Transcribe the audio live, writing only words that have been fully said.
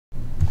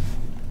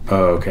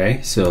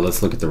Okay, so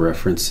let's look at the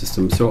reference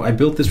system. So I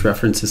built this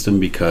reference system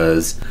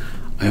because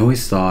I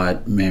always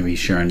thought, maybe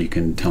Sharon, you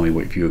can tell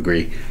me if you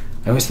agree.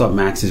 I always thought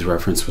Max's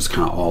reference was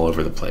kind of all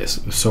over the place.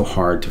 It was so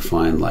hard to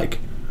find like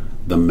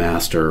the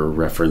master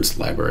reference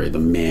library, the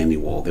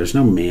manual. There's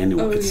no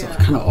manual. It's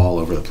kind of all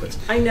over the place.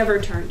 I never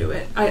turned to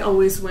it. I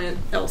always went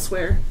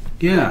elsewhere.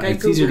 Yeah,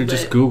 it's easier to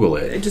just Google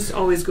it. I just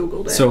always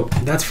Googled it. So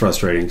that's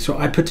frustrating. So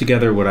I put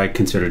together what I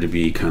consider to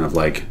be kind of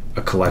like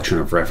a collection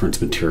of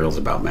reference materials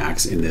about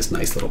Max in this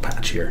nice little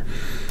patch here.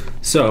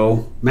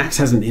 So Max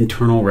has an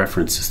internal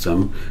reference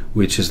system,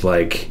 which is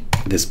like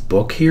this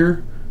book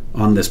here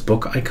on this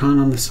book icon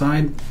on the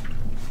side.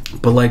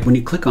 But like when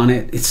you click on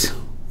it, it's,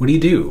 what do you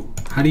do?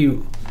 How do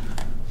you,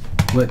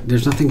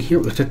 there's nothing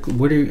here.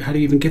 How do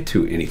you even get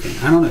to anything?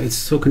 I don't know. It's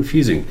so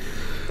confusing.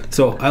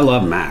 So I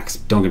love Max,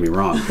 don't get me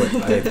wrong, but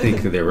I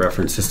think that their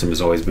reference system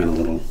has always been a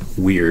little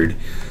weird.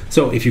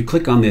 So if you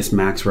click on this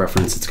Max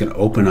reference, it's going to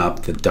open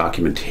up the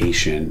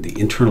documentation, the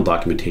internal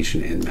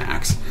documentation in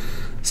Max.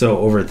 So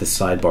over at the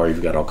sidebar,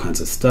 you've got all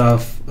kinds of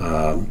stuff,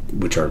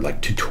 which are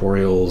like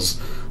tutorials,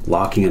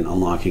 locking and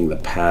unlocking the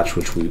patch,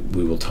 which we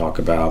will talk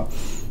about.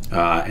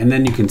 And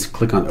then you can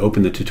click on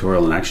open the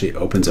tutorial, and actually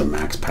opens a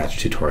Max patch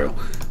tutorial.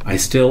 I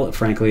still,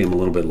 frankly, am a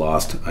little bit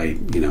lost. I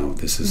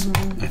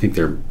think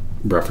their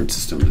reference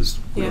system is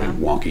really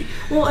wonky.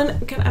 Well, and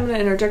I'm going to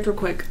interject real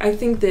quick. I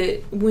think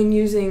that when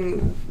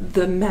using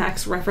the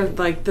Max reference,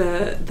 like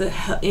the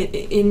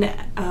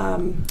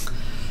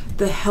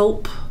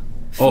help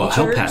features,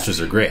 help patches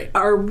are great.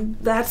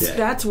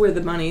 That's where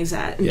the money's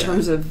at in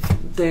terms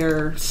of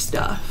their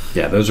stuff.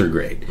 Yeah, those are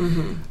great.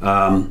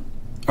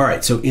 All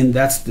right, so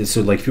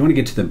like if you want to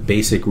get to the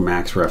basic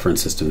Max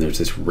reference system, there's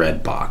this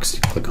red box.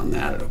 You click on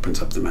that, it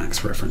opens up the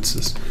Max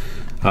references.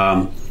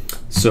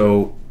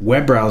 So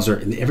web browser,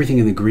 and everything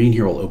in the green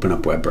here will open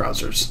up web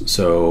browsers.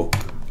 So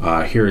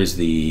here is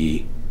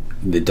the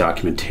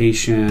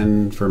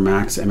documentation for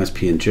Max,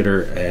 MSP, and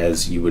jitter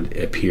as you would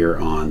appear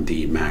on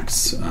the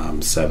Max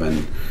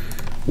 7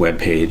 web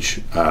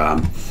page.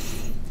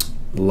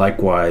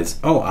 Likewise,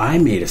 I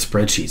made a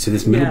spreadsheet. So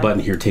this middle button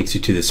here takes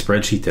you to the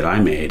spreadsheet that I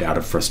made out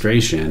of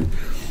frustration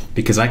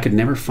because I could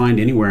never find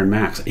anywhere in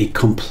Max a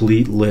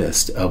complete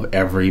list of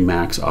every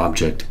Max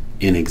object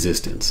in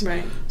existence.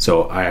 Right.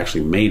 So I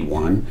actually made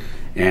one,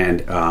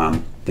 and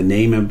the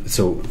name of,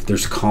 so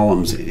there's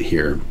columns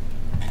here.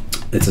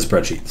 It's a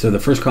spreadsheet. So the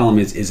first column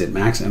is it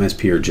Max,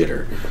 MSP, or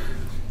jitter?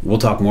 We'll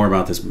talk more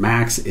about this.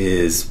 Max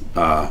is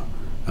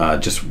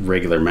just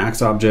regular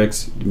Max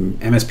objects.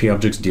 MSP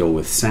objects deal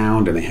with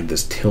sound, and they have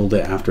this tilde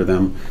after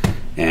them.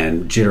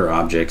 And jitter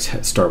objects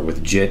start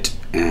with jit,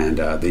 and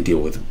they deal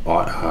with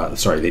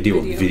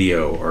with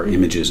video or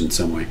images in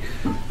some way.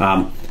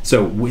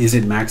 So is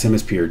it Max,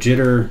 MSP, or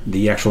jitter?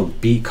 The actual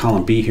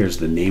column B here is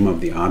the name of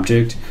the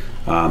object.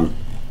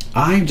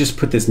 I just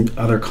put this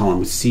other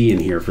column C in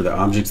here for the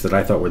objects that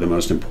I thought were the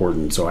most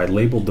important. So I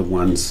labeled the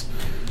ones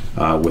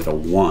with a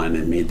 1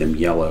 and made them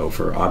yellow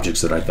for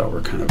objects that I thought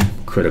were kind of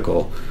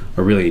critical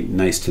or really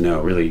nice to know,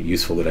 really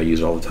useful, that I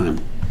use all the time.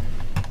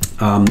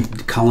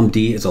 Column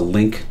D is a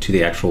link to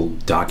the actual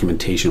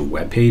documentation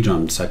webpage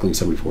on Cycling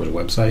 74's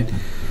website.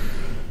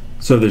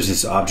 So there's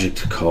this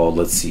object called,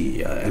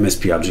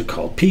 MSP object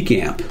called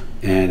PCamp,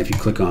 and if you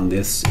click on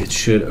this, it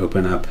should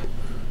open up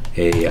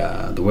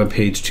the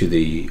webpage to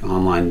the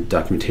online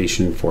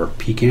documentation for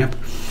PCamp,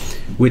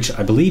 which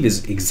I believe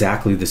is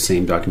exactly the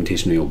same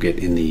documentation you'll get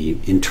in the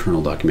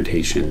internal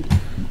documentation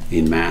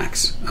in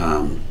Max.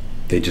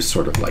 They just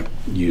sort of like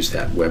use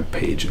that web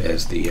page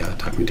as the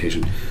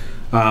documentation.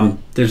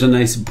 There's a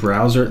nice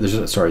browser.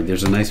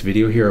 There's a nice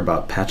video here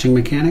about patching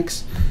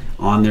mechanics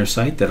on their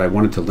site that I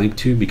wanted to link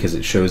to because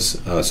it shows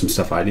some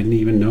stuff I didn't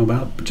even know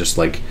about, but just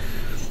like,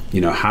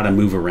 how to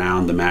move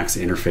around the Max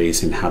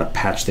interface and how to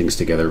patch things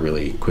together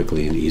really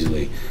quickly and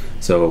easily.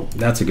 So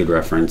that's a good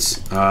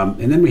reference.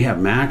 And then we have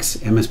Max,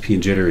 MSP,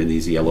 and jitter in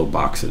these yellow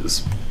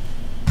boxes.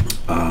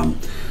 Now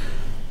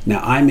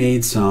I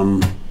made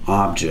some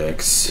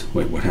objects.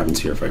 Wait, what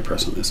happens here if I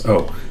press on this?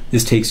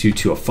 This takes you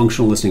to a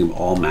functional listing of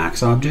all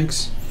Max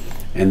objects.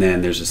 And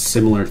then there's a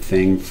similar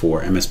thing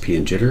for MSP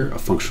and jitter, a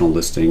functional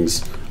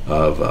listings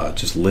of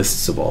just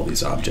lists of all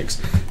these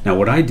objects. Now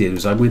what I did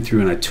was I went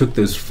through and I took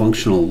those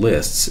functional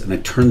lists and I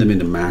turned them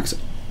into Max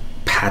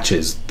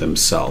patches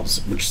themselves,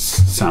 which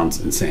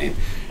sounds insane.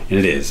 And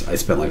it is. I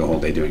spent like a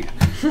whole day doing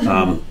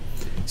it.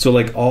 So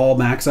like all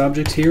Max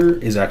objects here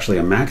is actually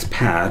a Max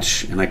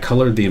patch, and I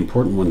colored the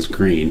important ones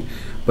green,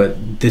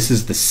 but this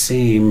is the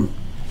same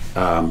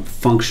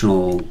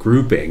functional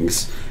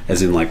groupings,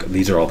 as in like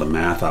these are all the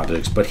math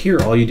objects, but here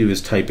all you do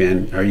is type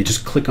in, or you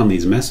just click on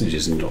these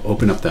messages and it'll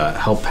open up the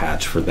help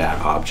patch for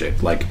that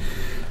object, like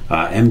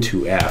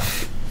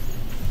M2F.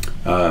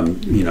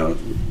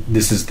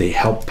 This is the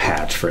help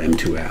patch for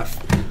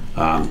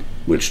M2F,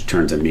 which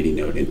turns a MIDI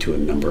note into a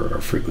number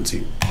or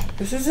frequency.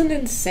 This is an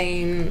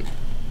insanely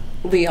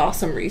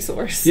awesome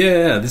resource.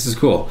 Yeah, this is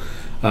cool.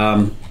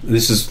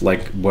 This is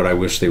like what I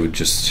wish they would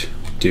just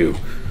do.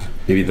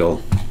 Maybe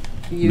they'll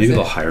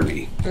hire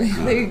me.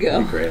 There you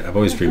go. Great. I've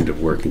always dreamed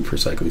of working for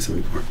Cycling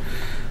 74.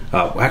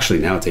 Actually,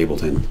 now it's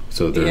Ableton,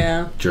 so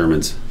they're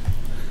Germans.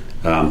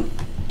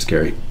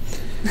 Scary.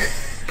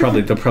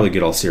 They'll probably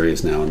get all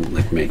serious now and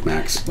like make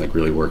Macs like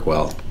really work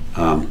well.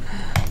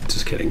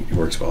 Just kidding, it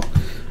works well.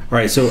 All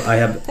right, so I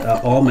have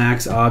all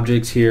Macs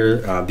objects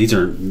here. These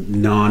are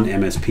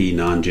non-MSP,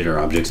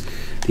 non-jitter objects.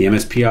 The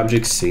MSP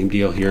objects, same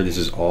deal here. This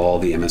is all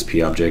the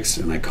MSP objects,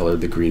 and I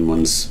colored the green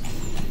ones.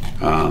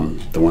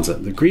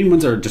 The green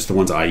ones are just the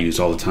ones I use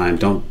all the time.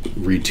 Don't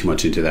read too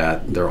much into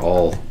that. They're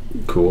all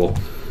cool.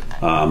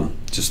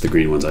 Just the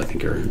green ones I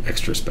think are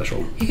extra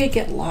special. You could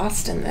get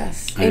lost in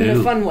this in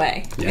a fun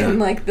way, in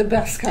like the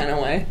best kind of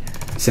way.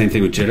 Same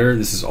thing with jitter.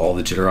 This is all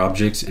the jitter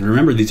objects. And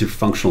remember, these are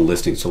functional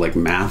listings. So like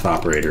math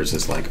operators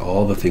is like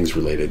all the things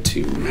related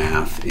to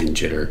math in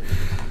jitter.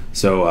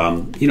 So,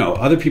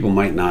 other people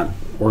might not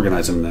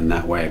organize them in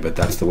that way, but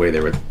that's the way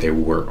they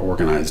were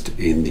organized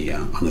in the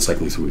on the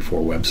Cycling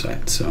 74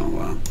 website.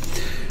 So,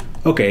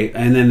 okay.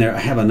 And then I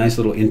have a nice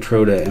little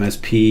intro to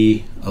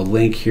MSP, a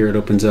link here. It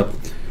opens up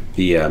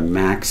the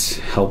Max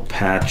help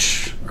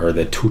patch, or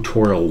the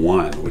tutorial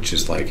 1, which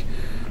is like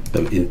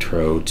the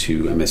intro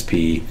to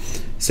MSP.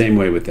 Same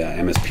way with the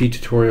MSP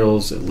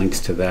tutorials, it links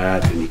to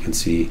that, and you can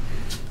see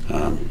they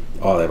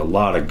have a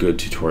lot of good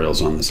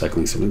tutorials on the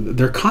Cycling 7.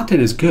 Their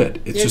content is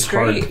good. It's just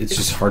hard. It's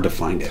just hard to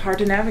find it. It's hard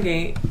to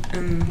navigate.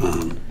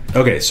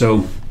 Okay,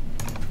 so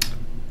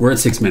we're at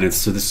 6 minutes,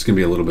 so this is going to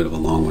be a little bit of a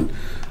long one.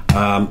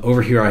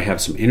 Over here I have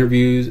some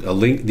interviews, a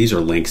link. These are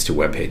links to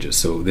web pages.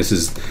 So this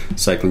is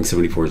Cycling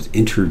 74's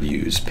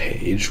interviews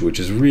page, which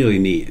is really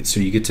neat. So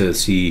you get to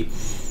see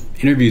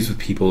interviews with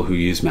people who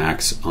use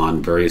Macs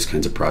on various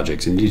kinds of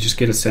projects, and you just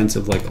get a sense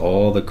of like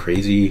all the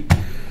crazy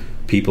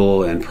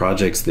people and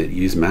projects that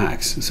use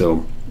Macs.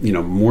 So,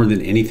 more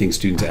than anything,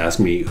 students ask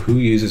me, who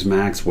uses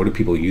Macs? What do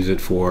people use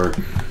it for?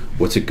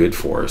 What's it good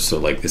for? So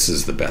like, this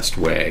is the best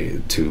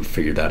way to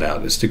figure that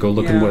out, is to go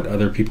look at what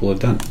other people have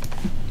done.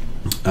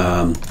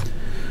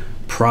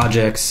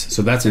 Projects,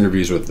 so that's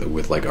interviews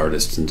with like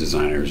artists and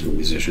designers and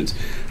musicians.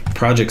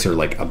 Projects are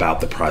like about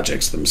the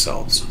projects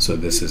themselves. So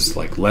this is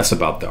like less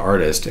about the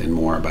artist and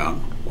more about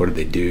what did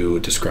they do.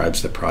 It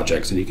describes the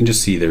projects, and you can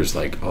just see there's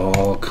like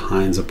all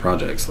kinds of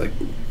projects, like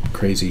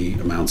crazy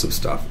amounts of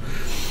stuff.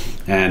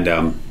 And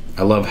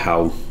I love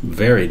how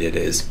varied it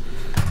is.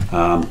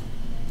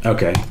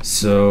 Okay,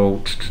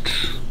 so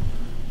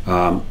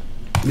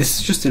this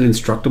is just an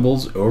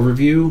Instructables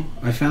overview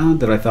I found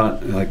that I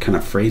thought like kind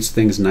of phrased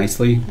things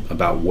nicely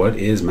about what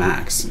is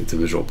Max. It's a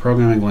visual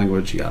programming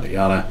language, yada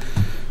yada.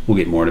 We'll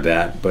get more to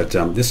that, but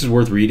this is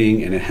worth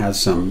reading, and it has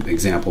some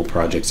example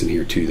projects in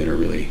here too that are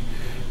really,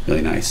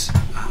 really nice.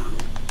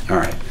 All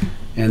right,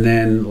 and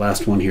then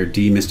last one here,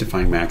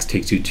 Demystifying Max,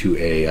 takes you to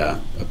a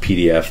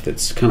PDF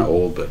that's kind of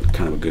old but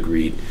kind of a good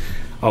read.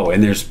 Oh,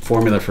 and there's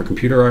Formula for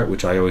Computer Art,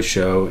 which I always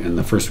show in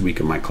the first week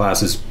of my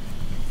classes.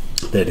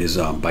 That is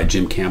by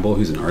Jim Campbell,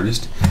 who's an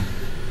artist.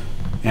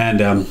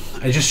 And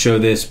I just show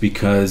this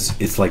because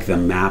it's like the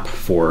map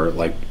for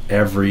like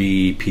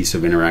every piece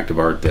of interactive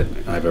art that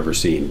I've ever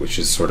seen, which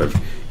is sort of,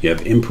 you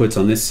have inputs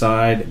on this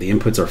side. The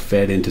inputs are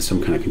fed into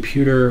some kind of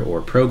computer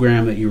or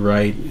program that you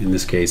write. In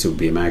this case, it would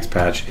be a Max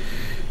patch.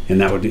 And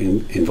that would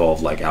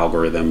involve like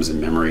algorithms and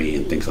memory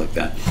and things like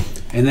that.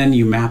 And then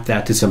you map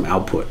that to some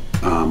output.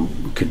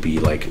 Could be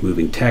like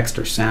moving text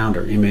or sound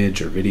or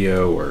image or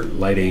video or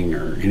lighting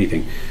or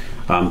anything.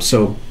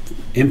 So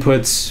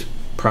inputs,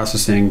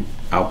 processing,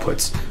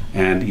 outputs,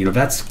 and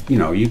that's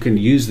you can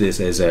use this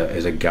as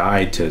a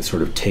guide to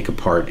sort of take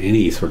apart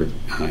any sort of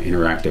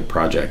interactive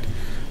project.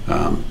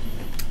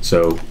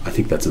 So I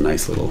think that's a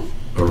nice little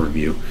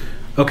overview.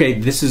 Okay,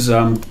 this is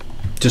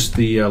just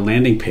the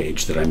landing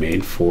page that I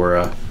made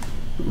for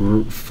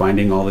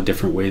finding all the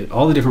different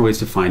ways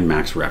to find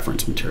Max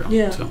reference material.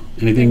 Yeah. So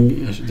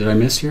anything did I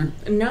miss here?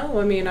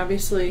 No, I mean,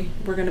 obviously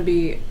we're going to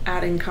be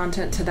adding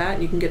content to that,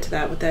 and you can get to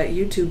that with that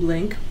YouTube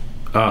link.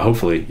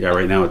 Hopefully, yeah.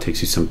 Right now it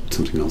takes you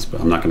something else, but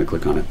I'm not going to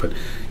click on it. But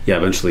yeah,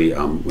 eventually,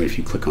 if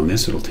you click on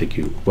this, it'll take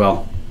you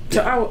to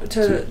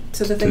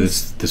the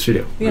things. To this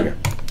video. Yeah. Okay.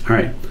 All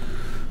right.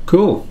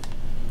 Cool.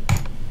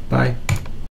 Bye.